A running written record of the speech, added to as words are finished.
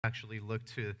actually look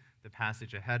to the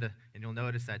passage ahead, and you'll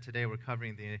notice that today we're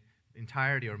covering the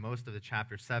entirety or most of the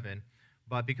chapter 7.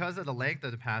 But because of the length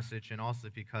of the passage and also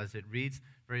because it reads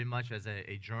very much as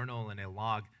a journal and a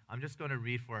log, I'm just going to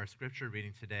read for our scripture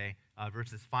reading today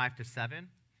verses 5 to 7, and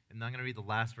then I'm going to read the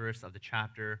last verse of the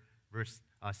chapter, verse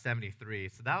 73.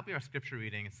 So that'll be our scripture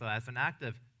reading. So as an act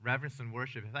of reverence and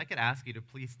worship, if I could ask you to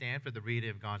please stand for the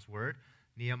reading of God's word,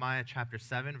 Nehemiah chapter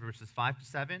 7, verses 5 to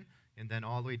 7, and then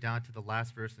all the way down to the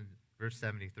last verse in verse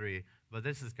 73. But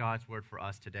this is God's word for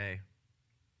us today.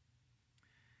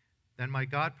 Then my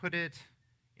God put it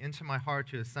into my heart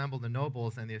to assemble the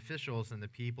nobles and the officials and the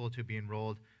people to be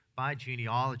enrolled by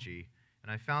genealogy.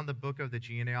 And I found the book of the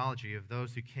genealogy of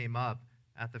those who came up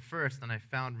at the first, and I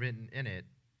found written in it,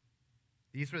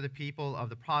 these were the people of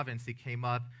the province who came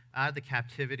up out of the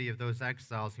captivity of those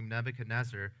exiles whom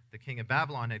Nebuchadnezzar, the king of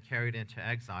Babylon, had carried into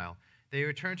exile. They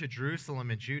returned to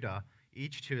Jerusalem and Judah,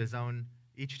 each to his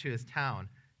town.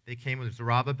 They came with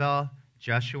Zerubbabel,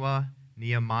 Jeshua,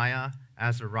 Nehemiah,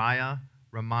 Azariah,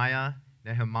 Ramiah,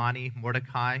 Nehemani,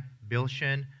 Mordecai,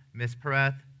 Bilshan,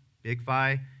 Mispereth,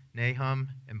 Bigvai, Nahum,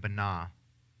 and Banah.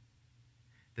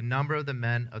 The number of the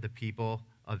men of the people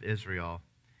of Israel.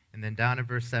 And then down in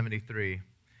verse 73,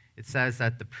 it says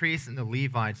that the priests and the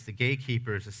Levites, the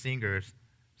gatekeepers, the singers,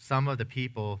 some of the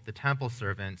people, the temple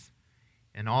servants,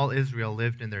 and all Israel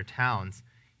lived in their towns.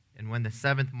 And when the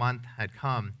 7th month had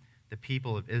come, the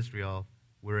people of Israel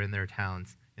were in their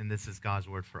towns. And this is God's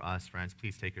word for us, friends.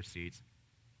 Please take your seats.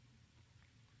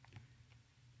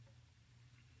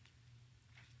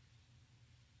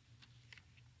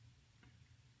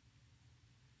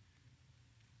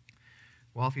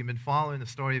 Well, if you've been following the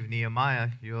story of Nehemiah,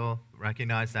 you'll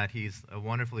recognize that he's a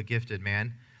wonderfully gifted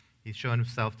man. He's shown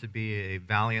himself to be a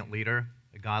valiant leader,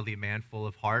 a godly man full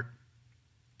of heart.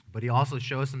 But he also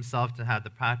shows himself to have the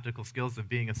practical skills of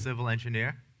being a civil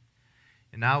engineer.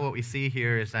 And now what we see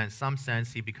here is that in some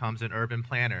sense he becomes an urban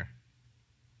planner.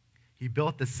 He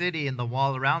built the city and the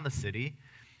wall around the city,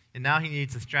 and now he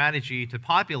needs a strategy to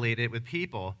populate it with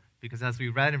people, because as we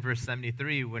read in verse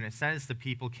 73, when it says the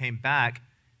people came back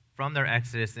from their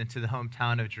exodus into the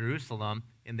hometown of Jerusalem,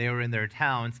 and they were in their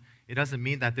towns, it doesn't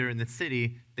mean that they're in the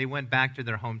city. They went back to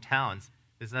their hometowns.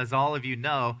 Because as all of you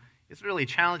know, it's really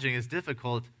challenging, it's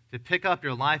difficult to pick up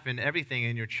your life and everything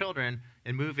and your children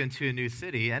and move into a new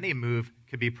city. Any move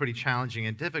could be pretty challenging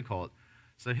and difficult.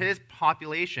 So his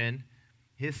population,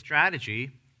 his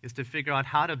strategy is to figure out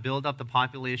how to build up the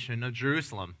population of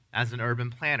Jerusalem as an urban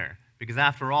planner. Because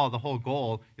after all, the whole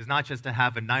goal is not just to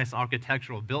have a nice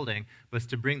architectural building, but it's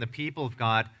to bring the people of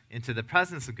God into the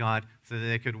presence of God so that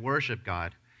they could worship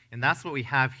God. And that's what we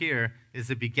have here, is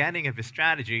the beginning of his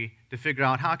strategy to figure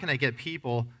out how can I get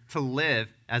people to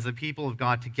live as a people of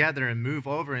God together and move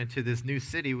over into this new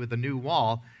city with a new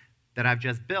wall that I've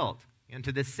just built,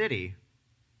 into this city.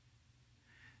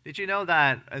 Did you know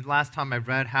that last time I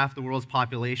read, half the world's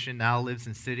population now lives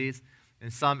in cities?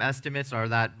 And some estimates are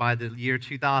that by the year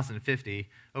 2050,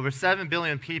 over 7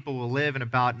 billion people will live in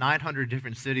about 900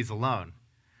 different cities alone.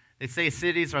 They say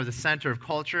cities are the center of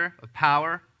culture, of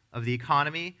power, of the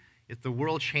economy. It's the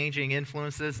world-changing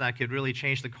influences that could really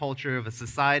change the culture of a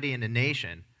society and a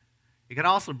nation. It can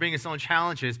also bring its own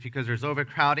challenges because there's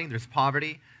overcrowding, there's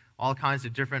poverty, all kinds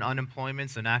of different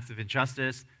unemployments and acts of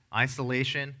injustice,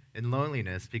 isolation, and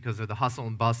loneliness because of the hustle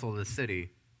and bustle of the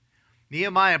city.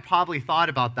 Nehemiah probably thought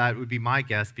about that, would be my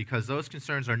guess, because those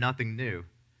concerns are nothing new.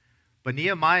 But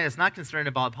Nehemiah is not concerned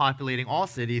about populating all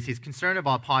cities. He's concerned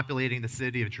about populating the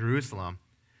city of Jerusalem.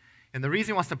 And the reason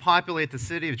he wants to populate the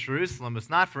city of Jerusalem was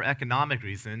not for economic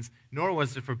reasons, nor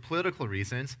was it for political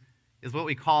reasons. It's what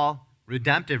we call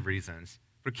redemptive reasons,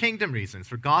 for kingdom reasons,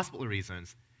 for gospel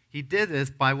reasons. He did this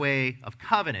by way of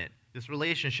covenant, this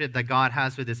relationship that God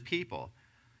has with his people.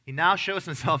 He now shows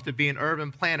himself to be an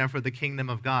urban planner for the kingdom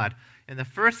of God. And the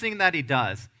first thing that he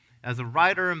does as a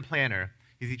writer and planner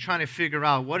is he's trying to figure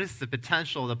out what is the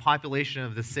potential of the population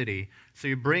of the city. So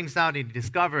he brings out and he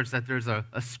discovers that there's a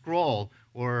scroll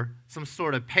or some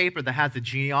sort of paper that has the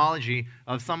genealogy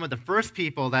of some of the first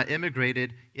people that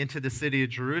immigrated into the city of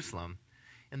Jerusalem.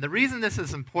 And the reason this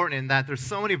is important in that there's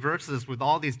so many verses with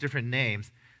all these different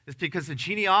names is because the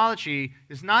genealogy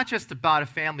is not just about a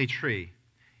family tree.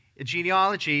 A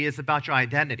genealogy is about your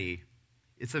identity.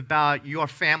 It's about your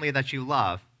family that you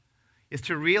love. It's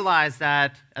to realize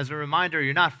that, as a reminder,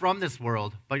 you're not from this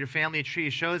world, but your family tree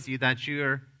shows you that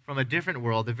you're from a different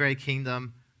world, the very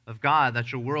kingdom of God,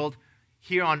 that your world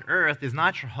here on earth is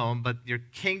not your home, but your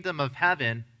kingdom of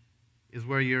heaven is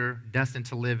where you're destined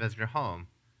to live as your home.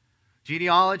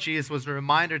 Genealogies was a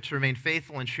reminder to remain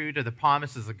faithful and true to the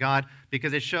promises of God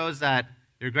because it shows that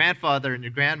your grandfather and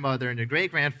your grandmother and your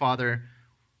great-grandfather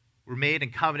were made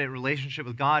in covenant relationship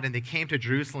with God, and they came to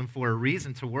Jerusalem for a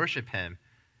reason to worship him.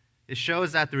 It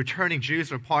shows that the returning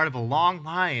Jews were part of a long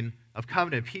line of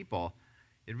covenant people.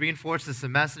 It reinforces the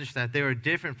message that they were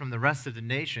different from the rest of the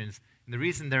nations. And the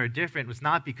reason they're different was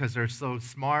not because they're so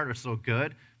smart or so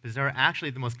good, because they're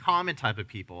actually the most common type of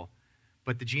people.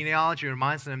 But the genealogy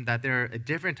reminds them that they're a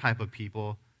different type of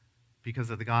people because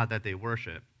of the God that they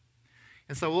worship.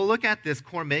 And so we'll look at this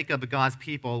core makeup of God's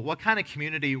people. What kind of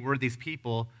community were these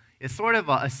people? It's sort of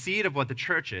a seed of what the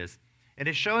church is. And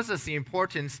it shows us the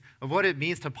importance of what it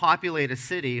means to populate a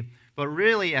city, but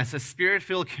really as a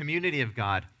spirit-filled community of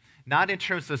God, not in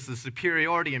terms of the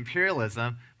superiority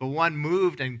imperialism, but one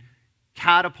moved and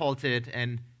catapulted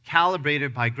and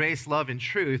calibrated by grace, love, and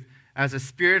truth as a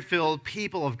spirit-filled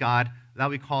people of God that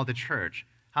we call the church.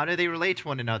 How do they relate to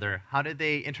one another? How do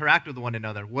they interact with one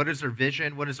another? What is their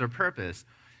vision? What is their purpose?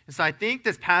 And so I think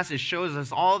this passage shows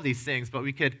us all of these things, but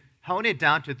we could hone it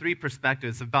down to three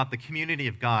perspectives about the community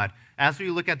of God as we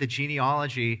look at the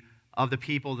genealogy of the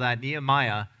people that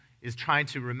Nehemiah is trying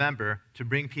to remember to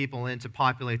bring people in to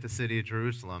populate the city of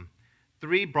Jerusalem.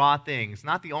 Three broad things,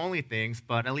 not the only things,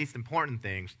 but at least important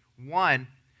things. One,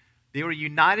 they were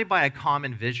united by a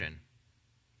common vision.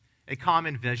 A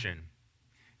common vision.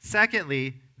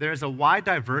 Secondly, there's a wide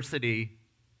diversity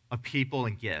of people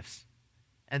and gifts.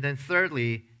 And then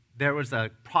thirdly, there was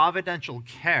a providential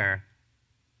care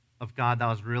of God that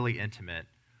was really intimate.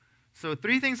 So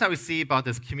three things that we see about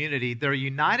this community. They're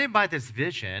united by this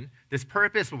vision, this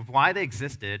purpose of why they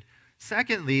existed.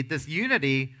 Secondly, this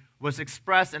unity was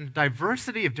expressed in a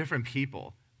diversity of different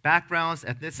people, backgrounds,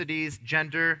 ethnicities,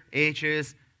 gender,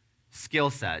 ages, skill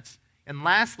sets. And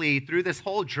lastly, through this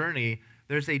whole journey,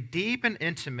 there's a deep and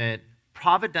intimate,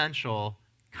 providential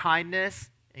kindness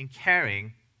and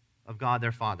caring of God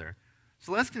their Father.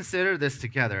 So let's consider this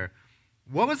together.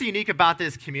 What was unique about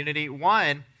this community?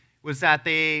 One was that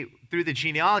they, through the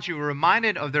genealogy, were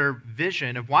reminded of their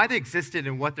vision, of why they existed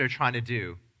and what they're trying to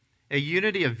do. A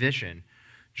unity of vision.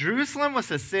 Jerusalem was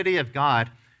the city of God,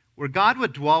 where God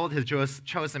would dwell with his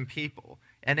chosen people.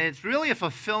 And it's really a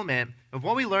fulfillment of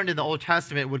what we learned in the Old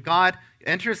Testament, when God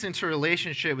enters into a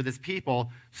relationship with his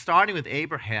people, starting with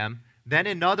Abraham, then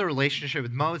another relationship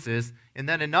with Moses, and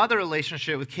then another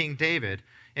relationship with King David.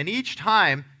 And each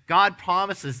time, God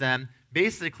promises them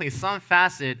basically some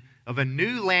facet of a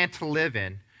new land to live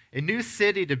in, a new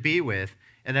city to be with,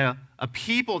 and a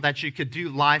people that you could do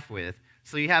life with.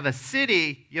 So you have a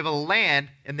city, you have a land,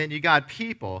 and then you got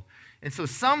people. And so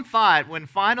some thought, when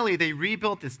finally they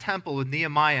rebuilt this temple with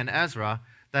Nehemiah and Ezra,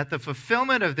 that the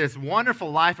fulfillment of this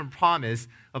wonderful life and promise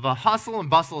of a hustle and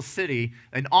bustle city,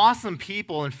 an awesome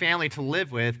people and family to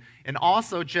live with, and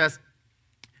also just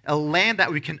a land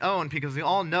that we can own, because we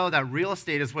all know that real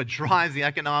estate is what drives the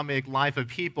economic life of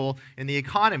people in the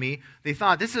economy. They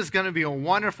thought this is going to be a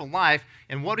wonderful life,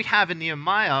 and what we have in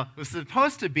Nehemiah was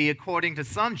supposed to be, according to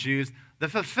some Jews, the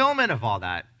fulfillment of all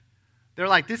that. They're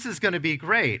like, this is going to be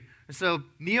great. And so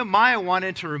Nehemiah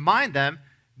wanted to remind them,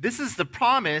 this is the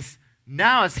promise,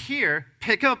 now it's here,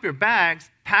 pick up your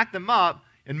bags, pack them up,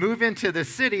 and move into the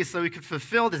city so we could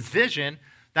fulfill this vision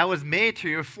that was made to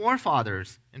your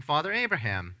forefathers and Father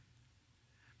Abraham.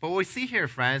 But what we see here,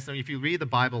 friends, and if you read the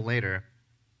Bible later,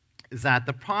 is that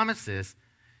the promises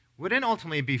wouldn't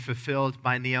ultimately be fulfilled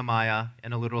by Nehemiah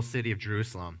in a little city of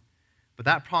Jerusalem. But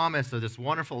that promise of this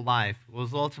wonderful life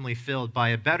was ultimately filled by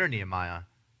a better Nehemiah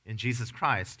in Jesus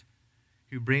Christ,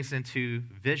 who brings into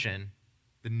vision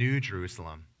the new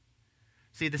Jerusalem.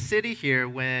 See, the city here,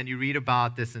 when you read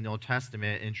about this in the Old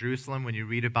Testament, in Jerusalem, when you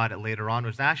read about it later on,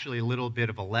 was actually a little bit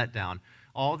of a letdown.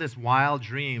 All this wild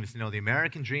dreams, the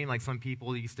American dream, like some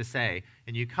people used to say.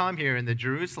 And you come here, and the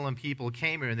Jerusalem people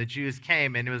came here, and the Jews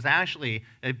came, and it was actually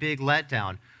a big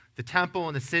letdown. The temple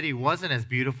and the city wasn't as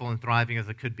beautiful and thriving as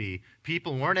it could be.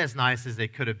 People weren't as nice as they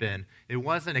could have been. It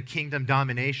wasn't a kingdom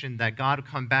domination that God would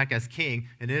come back as king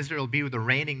and Israel would be the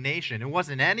reigning nation. It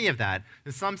wasn't any of that.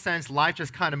 In some sense, life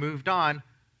just kind of moved on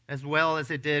as well as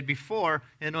it did before,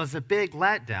 and it was a big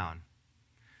letdown.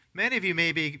 Many of you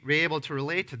may be able to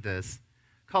relate to this.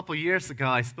 A couple years ago,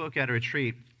 I spoke at a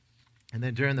retreat, and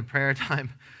then during the prayer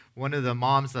time, one of the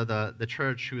moms of the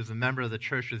church, who was a member of the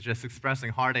church, was just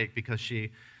expressing heartache because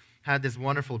she had this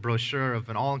wonderful brochure of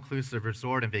an all-inclusive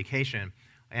resort and vacation.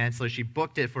 And so she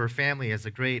booked it for her family as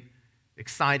a great,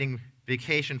 exciting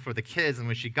vacation for the kids. And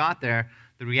when she got there,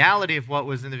 the reality of what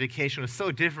was in the vacation was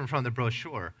so different from the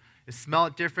brochure. It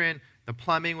smelled different. The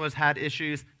plumbing had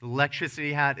issues. The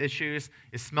electricity had issues.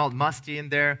 It smelled musty in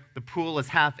there. The pool was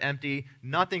half empty.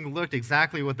 Nothing looked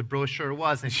exactly what the brochure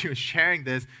was. And she was sharing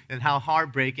this and how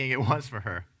heartbreaking it was for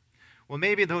her. Well,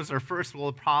 maybe those are first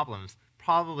world problems.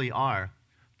 Probably are.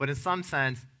 But in some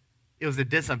sense, it was a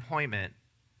disappointment.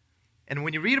 And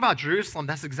when you read about Jerusalem,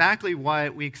 that's exactly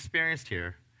what we experienced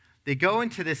here. They go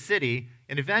into this city,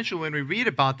 and eventually when we read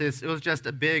about this, it was just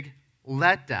a big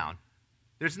letdown.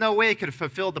 There's no way it could have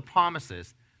fulfilled the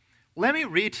promises. Let me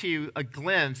read to you a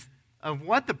glimpse of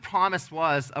what the promise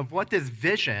was, of what this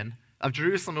vision of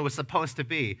Jerusalem was supposed to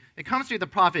be. It comes through the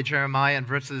prophet Jeremiah in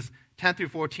verses 10 through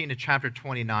 14 of chapter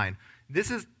 29. This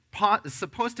is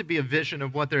supposed to be a vision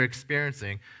of what they're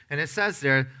experiencing. And it says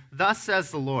there, "Thus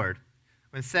says the Lord,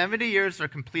 when 70 years are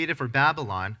completed for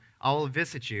Babylon, I will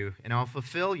visit you, and I will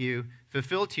fulfill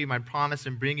to you my promise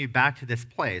and bring you back to this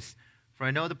place. For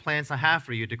I know the plans I have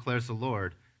for you, declares the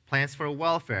Lord, plans for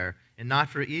welfare and not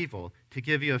for evil, to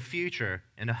give you a future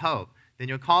and a hope. Then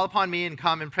you'll call upon me and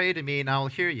come and pray to me, and I will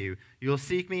hear you. You will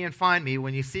seek me and find me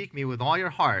when you seek me with all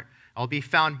your heart. I'll be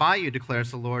found by you,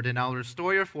 declares the Lord, and I'll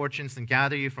restore your fortunes and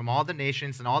gather you from all the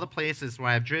nations and all the places where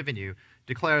I have driven you,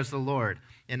 declares the Lord.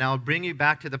 And I'll bring you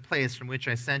back to the place from which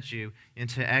I sent you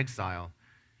into exile."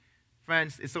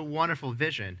 Friends, it's a wonderful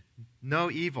vision.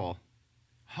 No evil,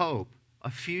 hope,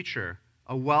 a future,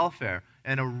 a welfare,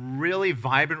 and a really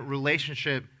vibrant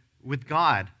relationship with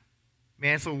God.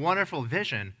 Man, it's a wonderful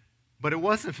vision, but it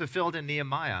wasn't fulfilled in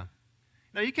Nehemiah.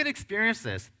 Now, you can experience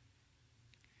this.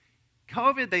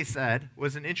 COVID, they said,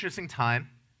 was an interesting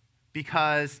time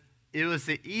because it was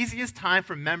the easiest time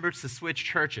for members to switch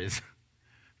churches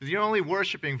because you're only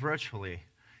worshiping virtually.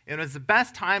 It was the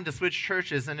best time to switch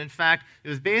churches, and in fact, it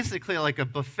was basically like a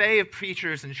buffet of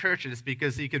preachers and churches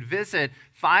because you could visit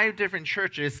 5 different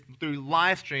churches through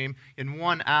live stream in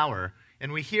 1 hour.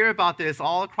 And we hear about this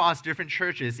all across different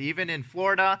churches, even in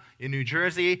Florida, in New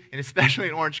Jersey, and especially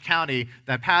in Orange County,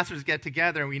 that pastors get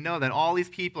together, and we know that all these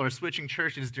people are switching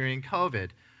churches during COVID.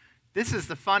 This is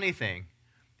the funny thing.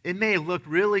 It may look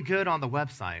really good on the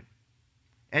website.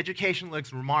 Education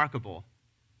looks remarkable.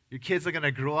 Your kids are going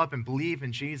to grow up and believe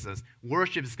in Jesus.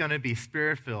 Worship is going to be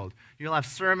spirit-filled. You'll have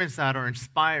sermons that are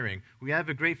inspiring. We have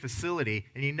a great facility.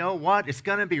 And you know what? It's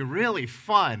going to be really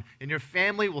fun. And your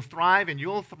family will thrive, and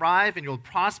you'll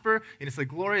prosper. And it's a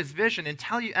glorious vision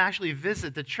until you actually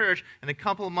visit the church. And a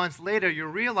couple of months later, you'll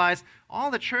realize all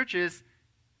the churches,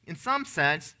 in some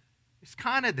sense, is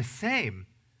kind of the same.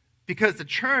 Because the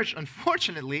church,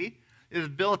 unfortunately, is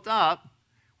built up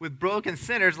with broken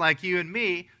sinners like you and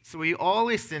me, so we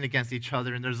always sin against each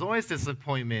other, and there's always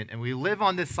disappointment, and we live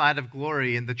on this side of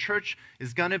glory, and the church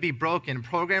is going to be broken.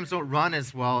 Programs don't run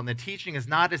as well, and the teaching is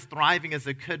not as thriving as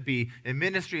it could be, and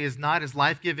ministry is not as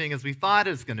life-giving as we thought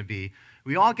it was going to be.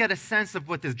 We all get a sense of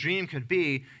what this dream could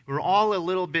be. We're all a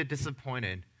little bit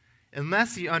disappointed.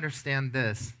 Unless you understand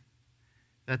this,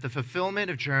 that the fulfillment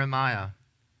of Jeremiah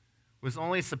was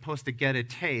only supposed to get a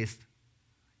taste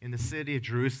in the city of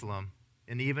Jerusalem,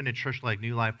 and even a church like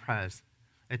New Life Pres,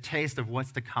 a taste of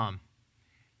what's to come.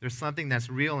 There's something that's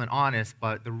real and honest,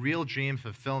 but the real dream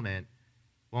fulfillment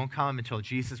won't come until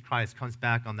Jesus Christ comes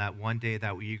back on that one day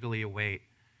that we eagerly await.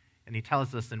 And he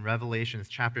tells us in Revelation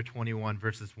chapter 21,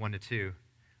 verses 1 to 2,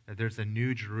 that there's a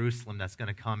new Jerusalem that's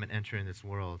going to come and enter in this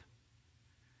world.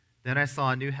 Then I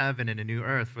saw a new heaven and a new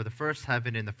earth, for the first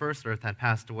heaven and the first earth had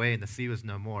passed away, and the sea was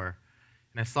no more.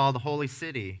 And I saw the holy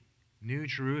city, New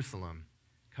Jerusalem,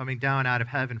 coming down out of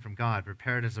heaven from God,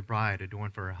 prepared as a bride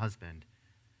adorned for her husband.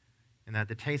 And that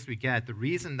the taste we get, the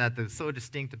reason that they're so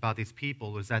distinct about these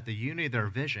people is that the unity of their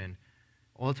vision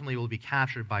ultimately will be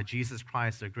captured by Jesus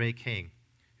Christ, their great King,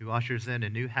 who ushers in a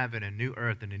new heaven, a new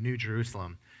earth, and a new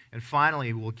Jerusalem. And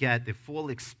finally, we'll get the full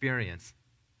experience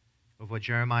of what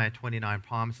Jeremiah 29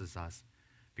 promises us.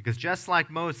 Because just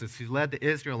like Moses, who led the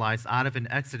Israelites out of an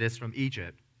exodus from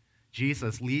Egypt,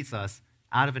 Jesus leads us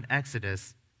out of an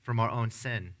exodus from our own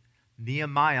sin.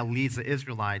 Nehemiah leads the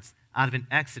Israelites out of an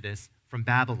exodus from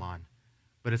Babylon,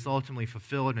 but it's ultimately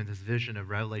fulfilled in this vision of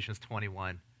Revelation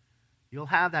 21. You'll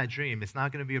have that dream. It's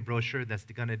not going to be a brochure that's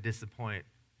going to disappoint.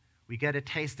 We get a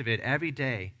taste of it every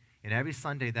day and every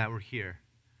Sunday that we're here,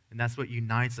 and that's what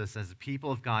unites us as the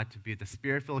people of God to be the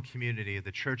spirit-filled community of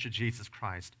the Church of Jesus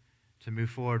Christ, to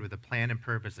move forward with the plan and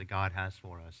purpose that God has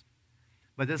for us.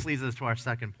 But this leads us to our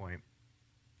second point.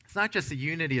 It's not just a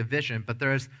unity of vision, but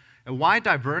there's a wide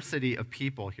diversity of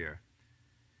people here.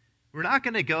 We're not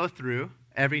going to go through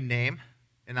every name,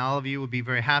 and all of you will be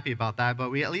very happy about that,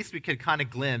 but at least we could kind of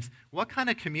glimpse what kind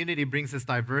of community brings this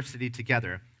diversity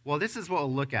together. Well, this is what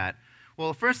we'll look at.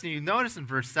 Well, first, you notice in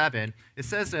verse 7, it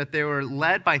says that they were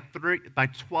led by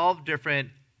 12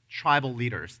 different tribal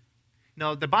leaders.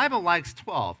 Now, the Bible likes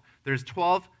 12. There's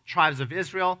 12 tribes of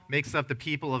Israel makes up the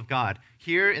people of God.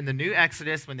 Here in the new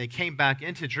Exodus, when they came back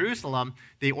into Jerusalem,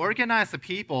 they organized the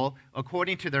people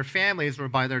according to their families or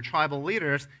by their tribal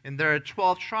leaders, and there are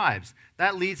 12 tribes.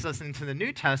 That leads us into the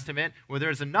New Testament, where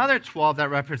there's another 12 that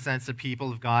represents the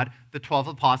people of God, the 12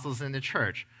 apostles in the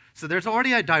church. So there's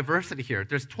already a diversity here.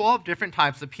 There's 12 different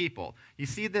types of people. You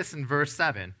see this in verse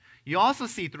 7. You also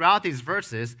see throughout these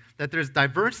verses that there's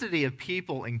diversity of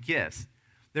people and gifts.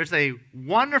 There's a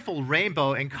wonderful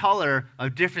rainbow in color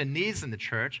of different needs in the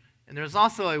church, and there's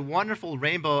also a wonderful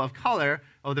rainbow of color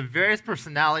of the various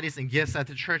personalities and gifts that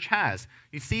the church has.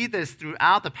 You see this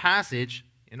throughout the passage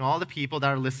in all the people that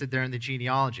are listed there in the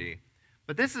genealogy.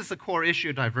 But this is the core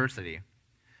issue of diversity.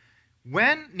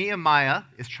 When Nehemiah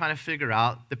is trying to figure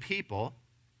out the people,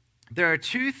 there are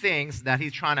two things that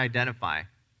he's trying to identify.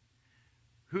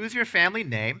 Who's your family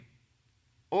name,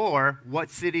 or what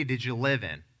city did you live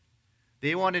in?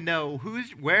 They want to know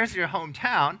where's your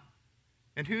hometown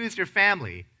and who's your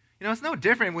family. You know, it's no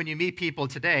different when you meet people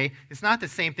today. It's not the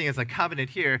same thing as a covenant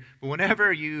here, but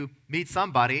whenever you meet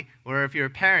somebody, or if you're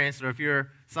parents, or if you're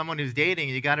someone who's dating,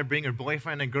 and you got to bring your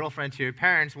boyfriend and girlfriend to your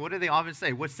parents, what do they often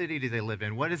say? What city do they live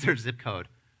in? What is their zip code?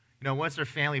 You know, what's their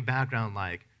family background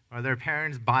like? Are their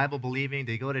parents Bible believing?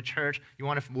 Do they go to church?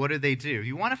 What do they do?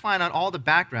 You want to find out all the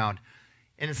background.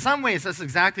 And in some ways, that's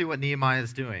exactly what Nehemiah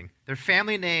is doing. Their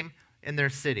family name and their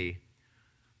city.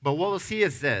 But what we'll see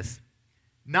is this.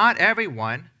 Not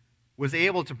everyone was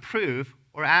able to prove,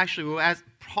 or actually was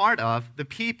part of, the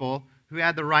people who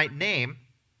had the right name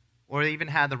or even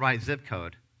had the right zip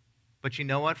code. But you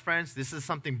know what, friends? This is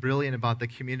something brilliant about the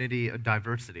community of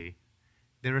diversity.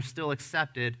 They were still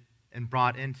accepted and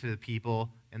brought into the people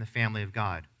in the family of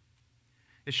God.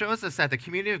 It shows us that the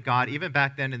community of God, even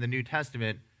back then in the New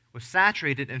Testament, was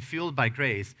saturated and fueled by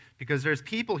grace, because there's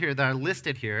people here that are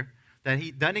listed here that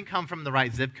he didn't come from the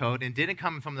right zip code and didn't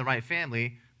come from the right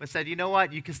family, but said, you know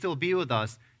what, you can still be with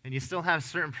us, and you still have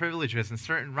certain privileges and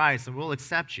certain rights, and we'll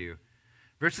accept you.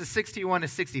 Verses 61 to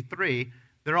 63,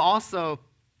 there are also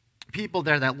people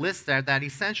there that list there that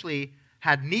essentially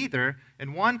had neither,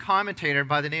 and one commentator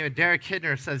by the name of Derek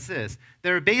Kidner says this: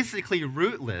 they were basically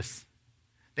rootless.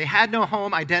 They had no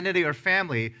home, identity, or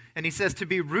family, and he says to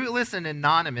be rootless and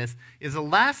anonymous is the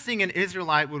last thing an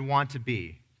Israelite would want to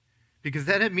be, because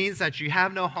then it means that you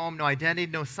have no home, no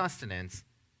identity, no sustenance.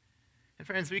 And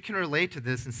friends, we can relate to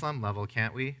this in some level,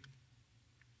 can't we?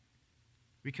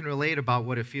 We can relate about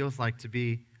what it feels like to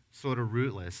be sort of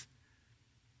rootless.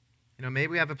 You know,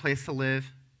 maybe we have a place to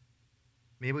live,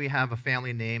 maybe we have a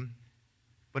family name,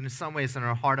 but in some ways, in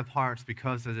our heart of hearts,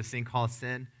 because of this thing called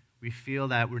sin, we feel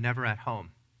that we're never at home,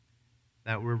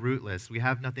 that we're rootless. We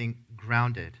have nothing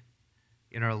grounded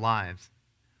in our lives,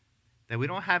 that we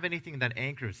don't have anything that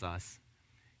anchors us.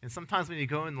 And sometimes when you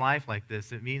go in life like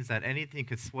this, it means that anything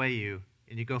could sway you,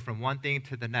 and you go from one thing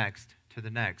to the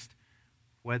next,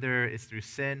 whether it's through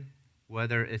sin,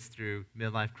 whether it's through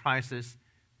midlife crisis,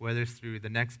 whether it's through the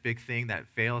next big thing that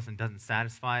fails and doesn't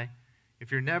satisfy.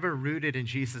 If you're never rooted in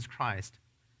Jesus Christ,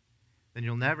 then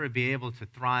you'll never be able to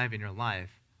thrive in your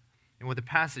life. And what the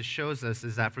passage shows us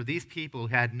is that for these people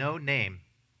who had no name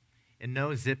and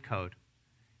no zip code,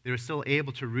 they were still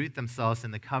able to root themselves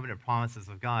in the covenant promises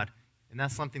of God. And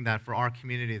that's something that for our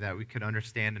community that we could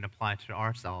understand and apply to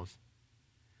ourselves.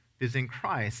 Because in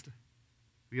Christ,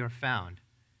 we are found.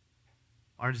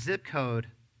 Our zip code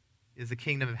is the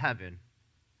kingdom of heaven.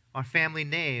 Our family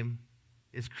name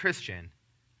is Christian.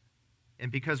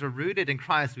 And because we're rooted in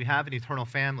Christ, we have an eternal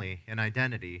family and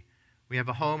identity. We have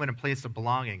a home and a place of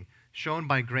belonging, shown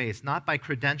by grace, not by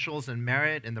credentials and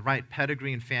merit and the right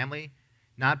pedigree and family,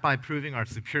 not by proving our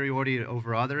superiority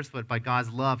over others, but by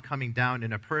God's love coming down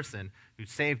in a person who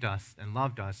saved us and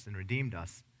loved us and redeemed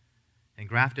us and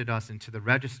grafted us into the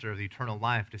register of the eternal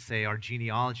life to say our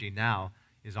genealogy now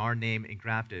is our name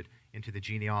engrafted into the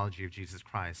genealogy of Jesus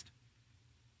Christ.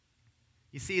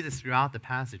 You see this throughout the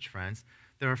passage, friends.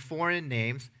 There are foreign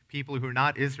names, people who are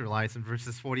not Israelites, in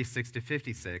verses 46 to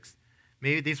 56.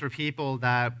 Maybe these were people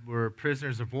that were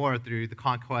prisoners of war through the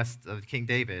conquest of King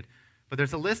David. But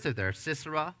there's a list of there: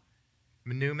 Sisera,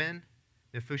 Menumin,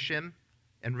 Nephushim,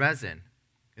 and Rezin.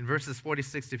 In verses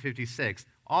 46 to 56,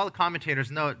 all the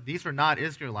commentators note these were not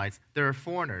Israelites, they were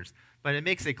foreigners. But it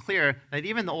makes it clear that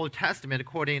even in the Old Testament,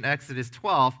 according to Exodus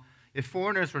 12, if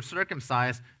foreigners were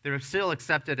circumcised, they were still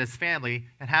accepted as family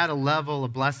and had a level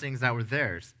of blessings that were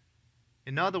theirs.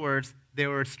 In other words, they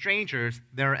were strangers,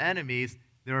 they were enemies,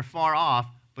 they were far off,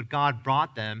 but God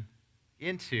brought them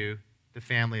into the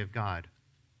family of God.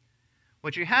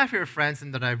 What you have here, friends,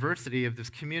 in the diversity of this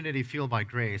community fueled by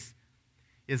grace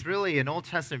is really an Old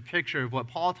Testament picture of what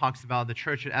Paul talks about in the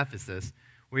church at Ephesus,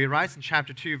 where he writes in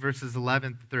chapter 2, verses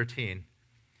 11 to 13.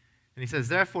 And he says,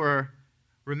 "Therefore,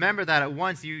 remember that at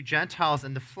once you Gentiles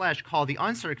in the flesh call the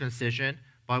uncircumcision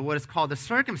by what is called the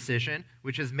circumcision,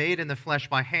 which is made in the flesh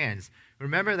by hands.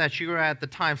 Remember that you were at the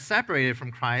time separated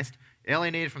from Christ,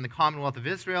 alienated from the commonwealth of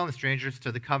Israel and strangers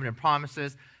to the covenant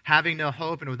promises, having no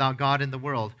hope and without God in the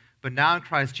world. But now in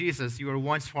Christ Jesus, you were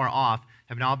once far off,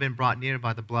 have now been brought near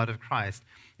by the blood of Christ."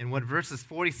 And what verses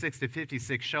 46 to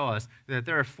 56 show us, that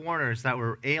there are foreigners that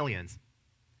were aliens.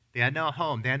 They had no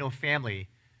home, they had no family.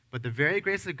 But the very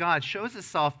grace of God shows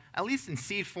itself, at least in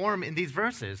seed form in these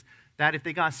verses, that if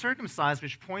they got circumcised,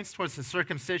 which points towards the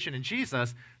circumcision in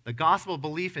Jesus, the gospel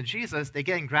belief in Jesus, they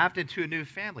get engrafted into a new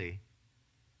family.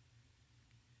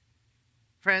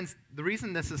 Friends, the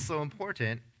reason this is so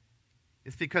important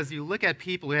is because you look at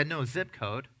people who had no zip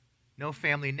code, no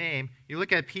family name. You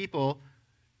look at people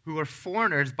who were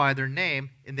foreigners by their name,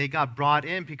 and they got brought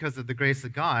in because of the grace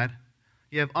of God.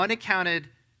 You have unaccounted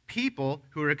people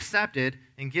who are accepted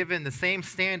and given the same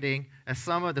standing as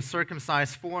some of the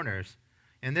circumcised foreigners.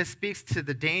 And this speaks to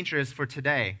the dangers for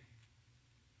today,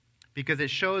 because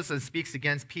it shows and speaks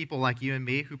against people like you and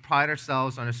me who pride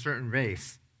ourselves on a certain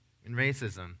race and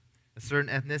racism, a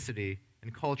certain ethnicity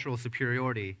and cultural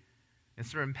superiority, a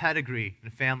certain pedigree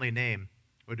and family name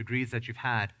or degrees that you've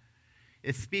had.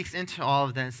 It speaks into all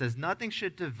of that and says nothing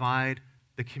should divide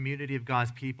the community of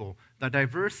God's people. The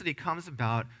diversity comes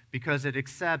about because it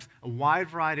accepts a wide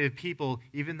variety of people,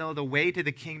 even though the way to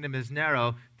the kingdom is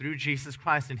narrow through Jesus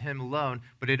Christ and Him alone,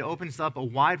 but it opens up a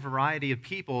wide variety of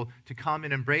people to come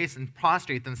and embrace and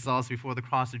prostrate themselves before the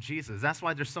cross of Jesus. That's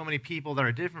why there's so many people that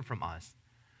are different from us.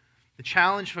 The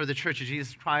challenge for the Church of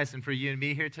Jesus Christ and for you and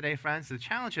me here today, friends, the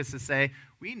challenge is to say,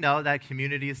 we know that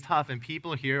community is tough and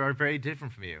people here are very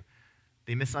different from you.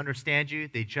 They misunderstand you,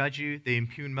 they judge you, they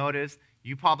impugn motives.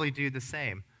 You probably do the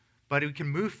same. But we can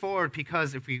move forward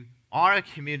because if we are a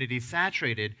community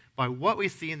saturated by what we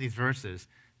see in these verses,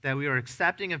 that we are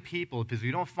accepting of people because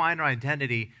we don't find our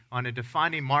identity on a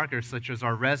defining marker such as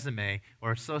our resume or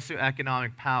our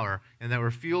socioeconomic power, and that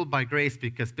we're fueled by grace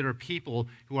because there are people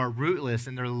who are rootless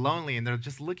and they're lonely and they're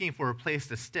just looking for a place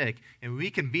to stick, and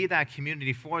we can be that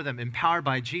community for them, empowered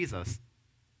by Jesus.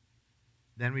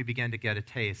 Then we begin to get a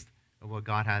taste of what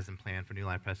God has in plan for New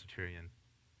Life Presbyterian.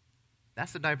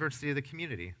 That's the diversity of the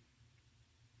community.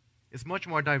 It's much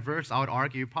more diverse, I would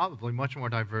argue, probably much more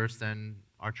diverse than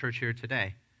our church here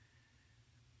today.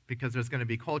 Because there's going to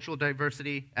be cultural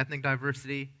diversity, ethnic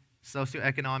diversity,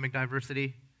 socioeconomic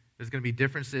diversity. There's going to be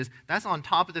differences. That's on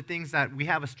top of the things that we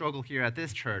have a struggle here at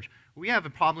this church. We have a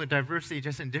problem with diversity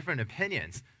just in different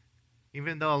opinions.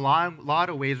 Even though a lot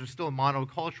of ways we're still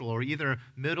monocultural, or either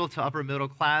middle to upper middle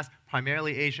class,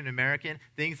 primarily Asian American,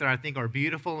 things that I think are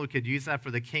beautiful and we could use that for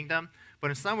the kingdom. But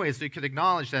in some ways we could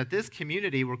acknowledge that this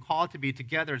community we're called to be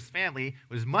together as family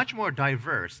was much more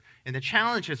diverse, and the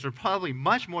challenges are probably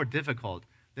much more difficult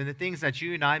than the things that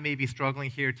you and I may be struggling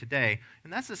here today.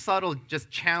 And that's a subtle just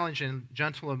challenge and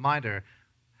gentle reminder.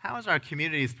 How is our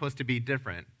community supposed to be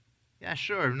different? Yeah,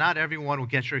 sure, not everyone will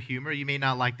get your humor. You may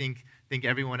not think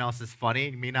everyone else is funny.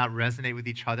 You may not resonate with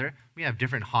each other. We have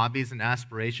different hobbies and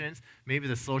aspirations. Maybe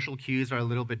the social cues are a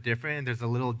little bit different, and there's a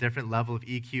little different level of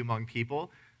EQ among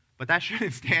people. But that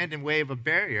shouldn't stand in way of a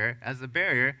barrier,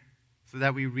 so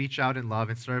that we reach out in love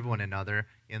and serve one another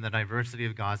in the diversity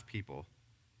of God's people.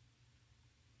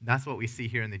 That's what we see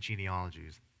here in the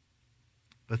genealogies.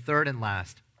 The third and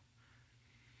last,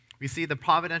 we see the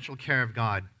providential care of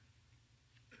God.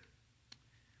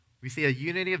 We see a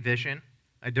unity of vision,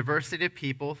 a diversity of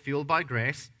people fueled by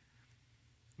grace.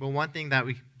 But one thing that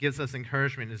gives us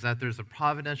encouragement is that there's a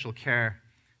providential care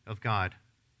of God.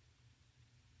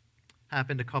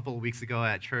 Happened a couple of weeks ago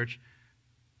at church.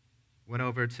 Went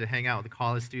over to hang out with the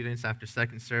college students after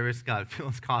second service, got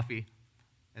Phil's coffee,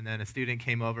 and then a student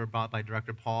came over, brought by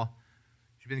Director Paul.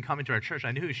 She'd been coming to our church.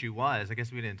 I knew who she was. I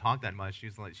guess we didn't talk that much. She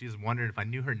was wondering if I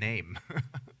knew her name.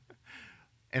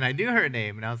 And I knew her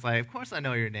name, and I was like, of course I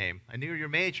know your name. I knew your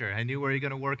major. I knew where you're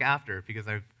going to work after, because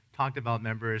I've talked about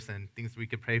members and things we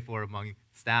could pray for among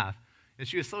staff. And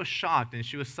she was so shocked, and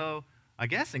she was so, I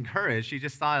guess, encouraged. She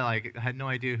just thought, I had no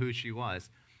idea who she was.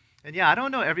 And yeah, I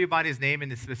don't know everybody's name in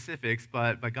the specifics,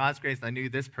 but by God's grace, I knew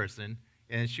this person,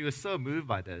 and she was so moved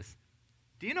by this.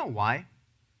 Do you know why?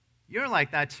 You're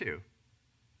like that too.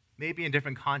 Maybe in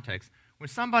different contexts. When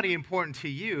somebody important to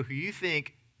you, who you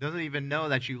think doesn't even know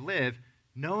that you live,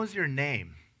 knows your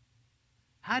name,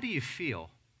 how do you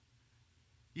feel?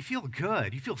 You feel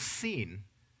good. You feel seen.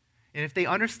 And if they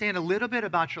understand a little bit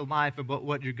about your life, about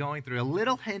what you're going through, a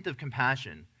little hint of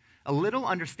compassion, a little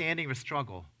understanding of a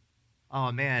struggle,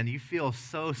 oh man, you feel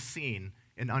so seen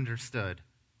and understood.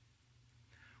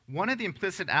 one of the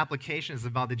implicit applications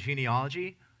about the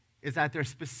genealogy is that they're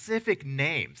specific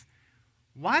names.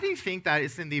 Why do you think that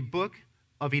it's in the book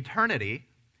of eternity,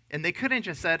 and they couldn't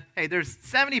just said, hey, there's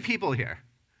 70 people here,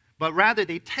 but rather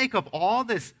they take up all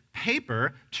this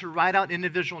paper to write out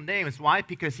individual names. Why?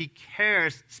 Because he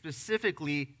cares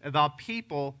specifically about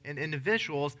people and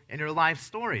individuals in your life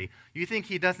story. You think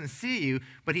he doesn't see you,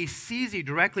 but he sees you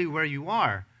directly where you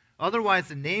are. Otherwise,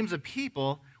 the names of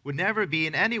people would never be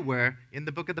in anywhere in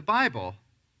the book of the Bible.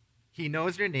 He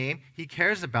knows your name. He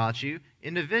cares about you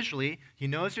individually. He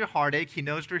knows your heartache. He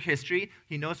knows your history.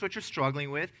 He knows what you're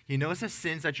struggling with. He knows the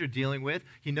sins that you're dealing with.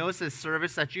 He knows the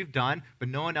service that you've done, but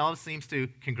no one else seems to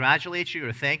congratulate you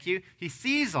or thank you. He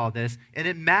sees all this, and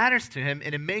it matters to him,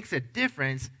 and it makes a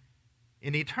difference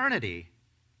in eternity.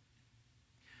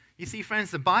 You see,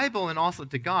 friends, the Bible and also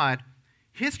to God,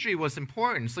 history was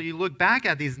important. So you look back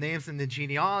at these names in the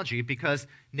genealogy because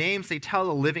names, they tell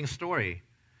a living story.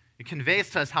 It conveys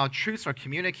to us how truths are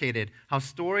communicated, how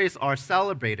stories are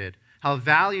celebrated, how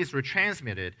values were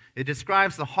transmitted. It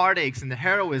describes the heartaches and the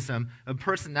heroism of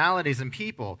personalities and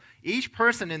people. Each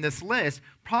person in this list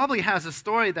probably has a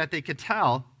story that they could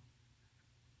tell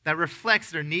that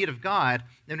reflects their need of God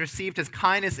and received his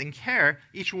kindness and care.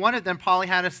 Each one of them probably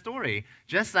had a story,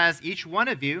 just as each one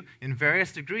of you, in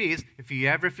various degrees, if you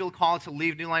ever feel called to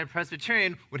leave New Life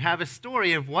Presbyterian, would have a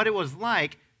story of what it was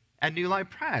like at New Life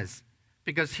Pres.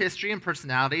 Because history and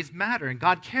personalities matter, and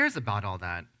God cares about all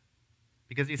that.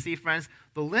 Because you see, friends,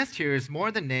 the list here is more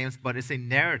than names, but it's a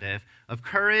narrative of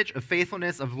courage, of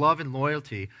faithfulness, of love and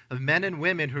loyalty, of men and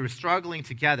women who are struggling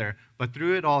together, but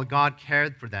through it all, God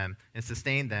cared for them and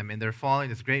sustained them, and they're following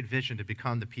this great vision to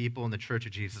become the people in the Church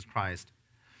of Jesus Christ.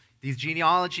 These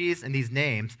genealogies and these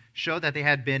names show that they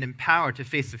had been empowered to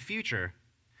face the future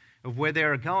of where they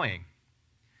are going,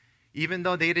 even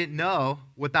though they didn't know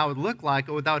what that would look like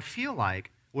or what that would feel like,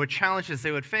 what challenges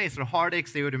they would face, or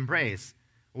heartaches they would embrace,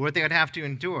 or what they would have to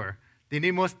endure. They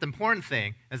knew most important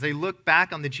thing, as they look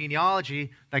back on the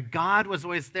genealogy, that God was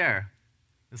always there.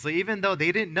 And so even though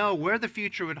they didn't know where the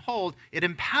future would hold, it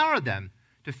empowered them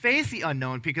to face the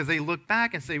unknown because they look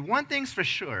back and say, one thing's for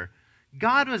sure,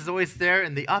 God was always there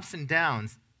in the ups and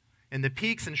downs, in the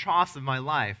peaks and troughs of my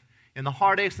life, in the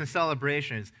heartaches and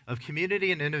celebrations of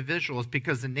community and individuals,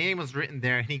 because the name was written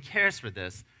there and he cares for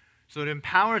this. So it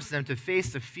empowers them to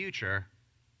face the future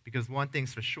because one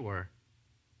thing's for sure,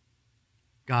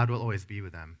 God will always be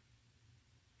with them.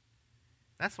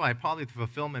 That's why probably the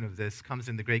fulfillment of this comes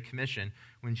in the Great Commission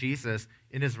when Jesus,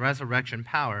 in his resurrection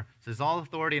power, says, all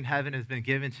authority in heaven has been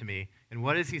given to me. And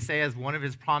what does he say as one of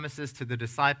his promises to the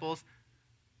disciples?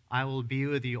 I will be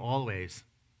with you always.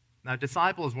 Now,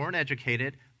 disciples weren't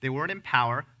educated, they weren't in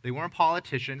power, they weren't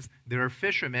politicians, they were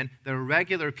fishermen, they were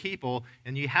regular people,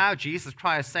 and you have Jesus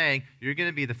Christ saying, you're going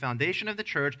to be the foundation of the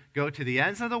church, go to the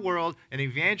ends of the world and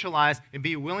evangelize and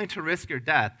be willing to risk your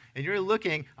death. And you're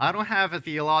looking, I don't have a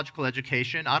theological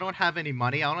education, I don't have any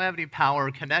money, I don't have any power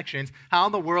or connections. How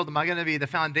in the world am I going to be the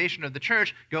foundation of the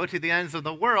church, go to the ends of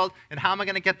the world, and how am I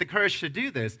going to get the courage to do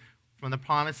this? From the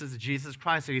promises of Jesus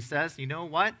Christ, so he says, you know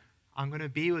what? I'm going to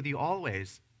be with you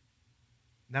always.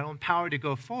 That will empower you to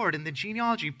go forward. And the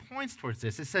genealogy points towards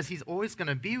this. It says he's always going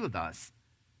to be with us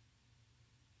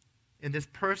in this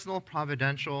personal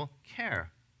providential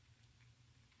care.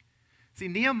 See,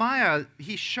 Nehemiah,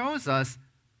 he shows us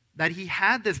that he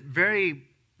had this very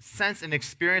sense and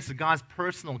experience of God's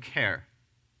personal care,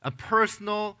 a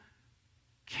personal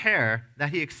care that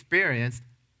he experienced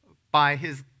by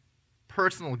his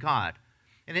personal God.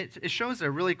 And it shows it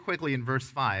really quickly in verse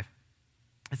 5.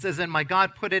 It says, and my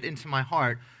God put it into my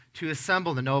heart to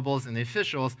assemble the nobles and the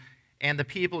officials and the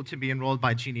people to be enrolled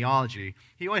by genealogy.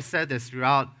 He always said this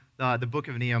throughout the book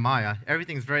of Nehemiah.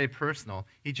 Everything's very personal.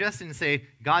 He just didn't say,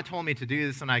 God told me to do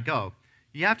this and I go.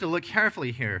 You have to look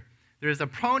carefully here. There's a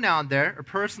pronoun there, a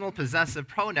personal possessive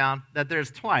pronoun, that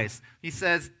there's twice. He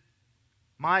says,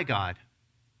 my God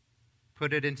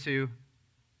put it into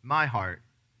my heart,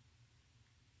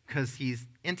 because he's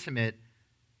intimate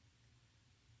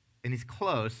and he's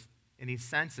close, and he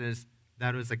senses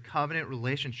that it was a covenant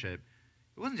relationship.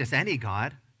 It wasn't just any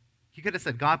God. He could have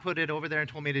said, God put it over there and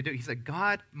told me to do it. He said,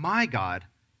 God, my God.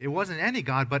 It wasn't any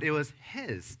God, but it was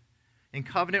his. In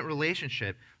covenant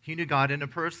relationship, he knew God in a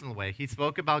personal way. He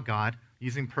spoke about God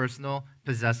using personal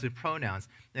possessive pronouns.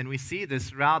 And we see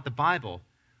this throughout the Bible.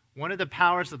 One of the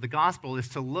powers of the gospel is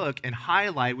to look and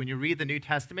highlight, when you read the New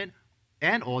Testament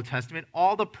and Old Testament,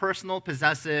 all the personal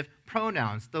possessive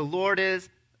pronouns. The Lord is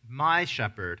my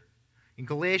shepherd. In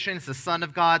Galatians, the Son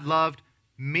of God loved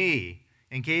me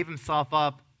and gave himself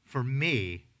up for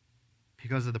me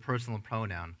because of the personal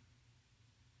pronoun.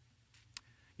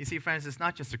 You see, friends, it's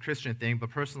not just a Christian thing, but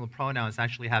personal pronouns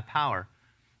actually have power.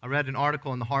 I read an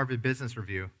article in the Harvard Business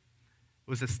Review. It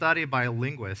was a study by a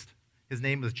linguist. His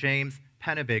name was James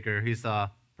Pennebaker. He's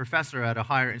a professor at a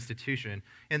higher institution.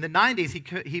 In the 90s,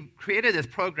 he created this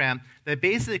program that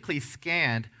basically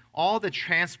scanned all the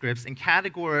transcripts and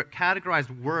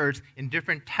categorized words in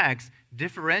different texts,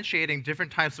 differentiating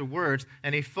different types of words,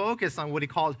 and he focused on what he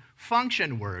called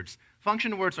function words.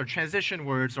 Function words are transition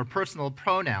words or personal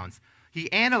pronouns. He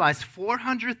analyzed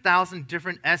 400,000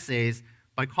 different essays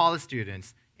by college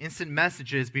students, instant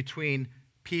messages between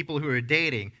people who are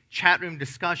dating, chat room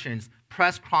discussions,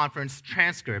 press conference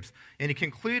transcripts, and he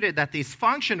concluded that these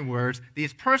function words,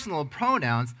 these personal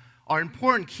pronouns, are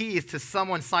important keys to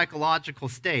someone's psychological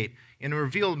state and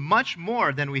reveal much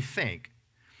more than we think.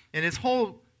 And his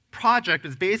whole project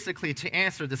was basically to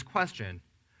answer this question.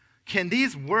 Can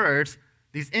these words,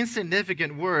 these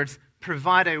insignificant words,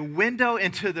 provide a window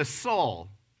into the soul?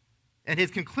 And his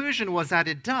conclusion was that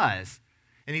it does.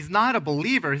 And he's not a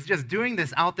believer, he's just doing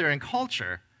this out there in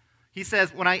culture. He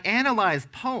says, when I analyze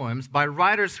poems by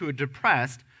writers who are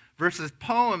depressed versus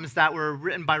poems that were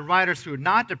written by writers who are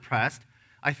not depressed,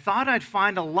 I thought I'd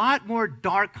find a lot more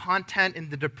dark content in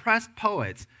the depressed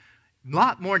poets, a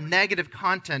lot more negative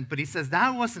content, but he says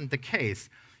that wasn't the case.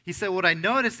 He said, what I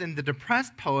noticed in the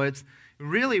depressed poets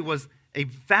really was a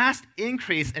vast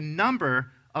increase in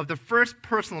number of the first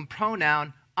personal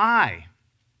pronoun, I.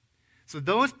 So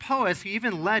those poets who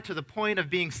even led to the point of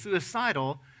being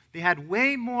suicidal, they had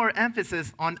way more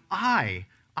emphasis on I.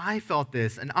 I felt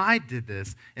this, and I did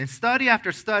this. And study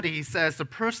after study, he says the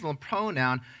personal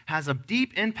pronoun has a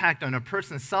deep impact on a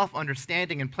person's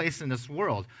self-understanding and place in this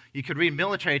world. You could read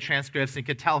military transcripts and you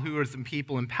could tell who were some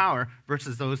people in power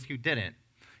versus those who didn't.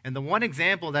 And the one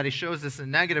example that he shows this in a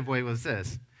negative way was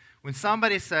this. When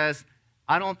somebody says,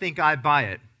 I don't think I buy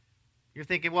it, you're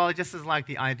thinking, well, it just is like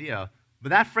the idea. But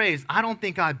that phrase, I don't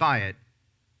think I buy it,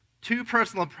 two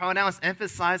personal pronouns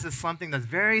emphasizes something that's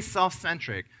very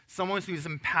self-centric, someone who's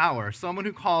in power, someone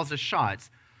who calls the shots.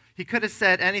 He could have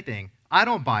said anything, I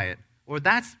don't buy it, or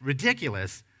that's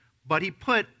ridiculous. But he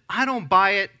put, I don't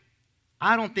buy it,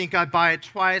 I don't think I buy it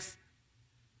twice,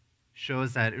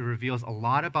 shows that it reveals a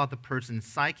lot about the person's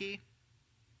psyche,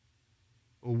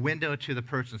 a window to the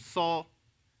person's soul,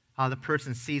 how the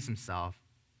person sees himself.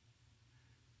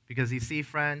 Because you see,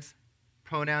 friends,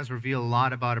 pronouns reveal a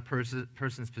lot about a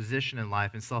person's position in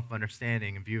life and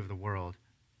self-understanding and view of the world.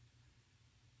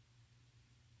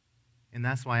 And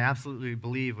that's why I absolutely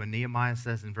believe when Nehemiah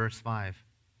says in verse 5,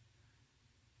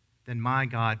 then my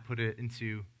God put it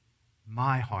into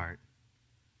my heart.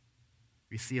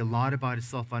 We see a lot about his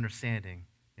self-understanding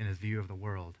and his view of the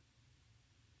world.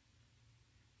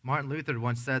 Martin Luther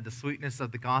once said the sweetness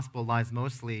of the gospel lies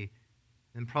mostly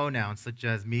in pronouns such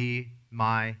as me,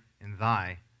 my, and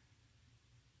thy.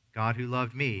 God who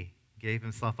loved me gave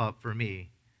himself up for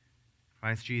me.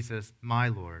 Christ Jesus, my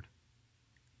Lord.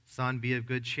 Son, be of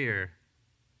good cheer.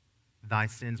 Thy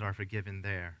sins are forgiven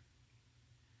there.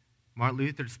 Martin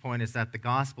Luther's point is that the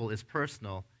gospel is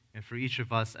personal, and for each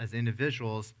of us as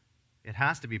individuals, it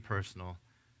has to be personal.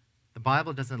 The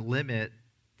Bible doesn't limit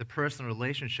the personal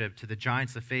relationship to the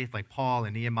giants of faith like Paul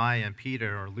and Nehemiah and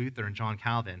Peter or Luther and John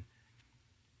Calvin.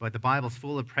 But the Bible's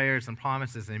full of prayers and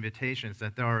promises and invitations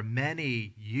that there are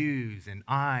many yous and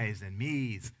I's and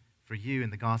me's for you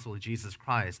in the gospel of Jesus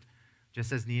Christ.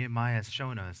 Just as Nehemiah has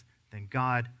shown us, then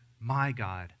God, my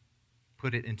God,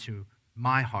 put it into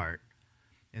my heart.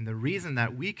 And the reason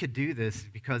that we could do this is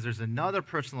because there's another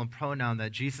personal pronoun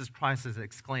that Jesus Christ has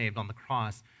exclaimed on the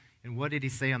cross. And what did he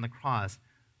say on the cross?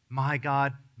 My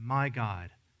God,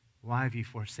 why have you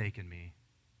forsaken me?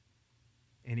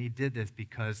 And he did this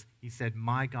because he said,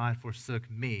 my God forsook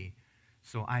me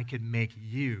so I could make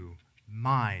you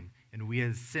mine. And we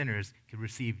as sinners could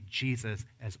receive Jesus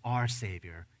as our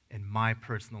Savior and my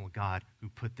personal God who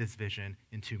put this vision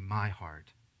into my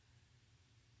heart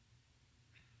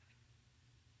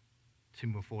to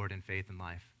move forward in faith and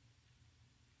life.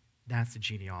 That's the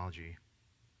genealogy.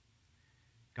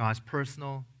 God's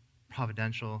personal,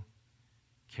 providential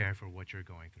care for what you're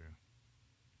going through.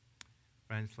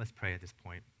 Friends, let's pray at this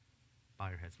point. Bow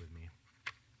your heads with me.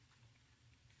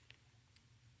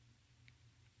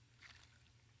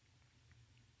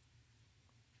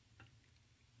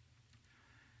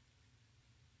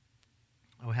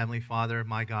 Oh, Heavenly Father,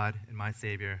 my God and my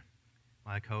Savior,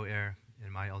 my co-heir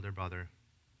and my elder brother,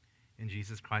 in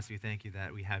Jesus Christ, we thank you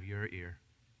that we have your ear.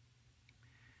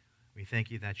 We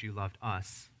thank you that you loved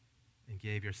us and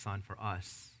gave your Son for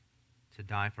us to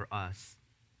die for us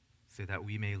so that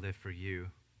we may live for you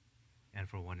and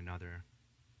for one another.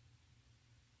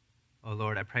 Oh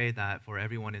Lord, I pray that for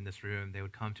everyone in this room, they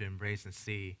would come to embrace and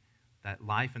see that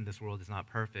life in this world is not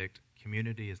perfect,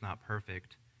 community is not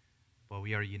perfect, but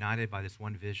we are united by this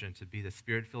one vision to be the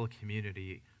spirit-filled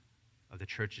community of the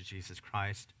Church of Jesus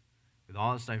Christ, with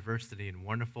all its diversity and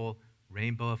wonderful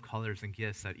rainbow of colors and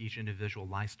gifts that each individual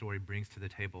life story brings to the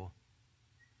table.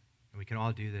 And we can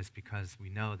all do this because we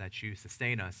know that you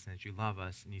sustain us and that you love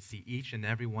us, and you see each and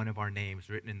every one of our names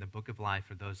written in the book of life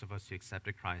for those of us who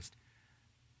accepted Christ,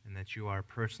 and that you are a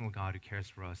personal God who cares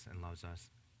for us and loves us.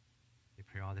 We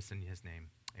pray all this in his name.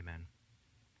 Amen.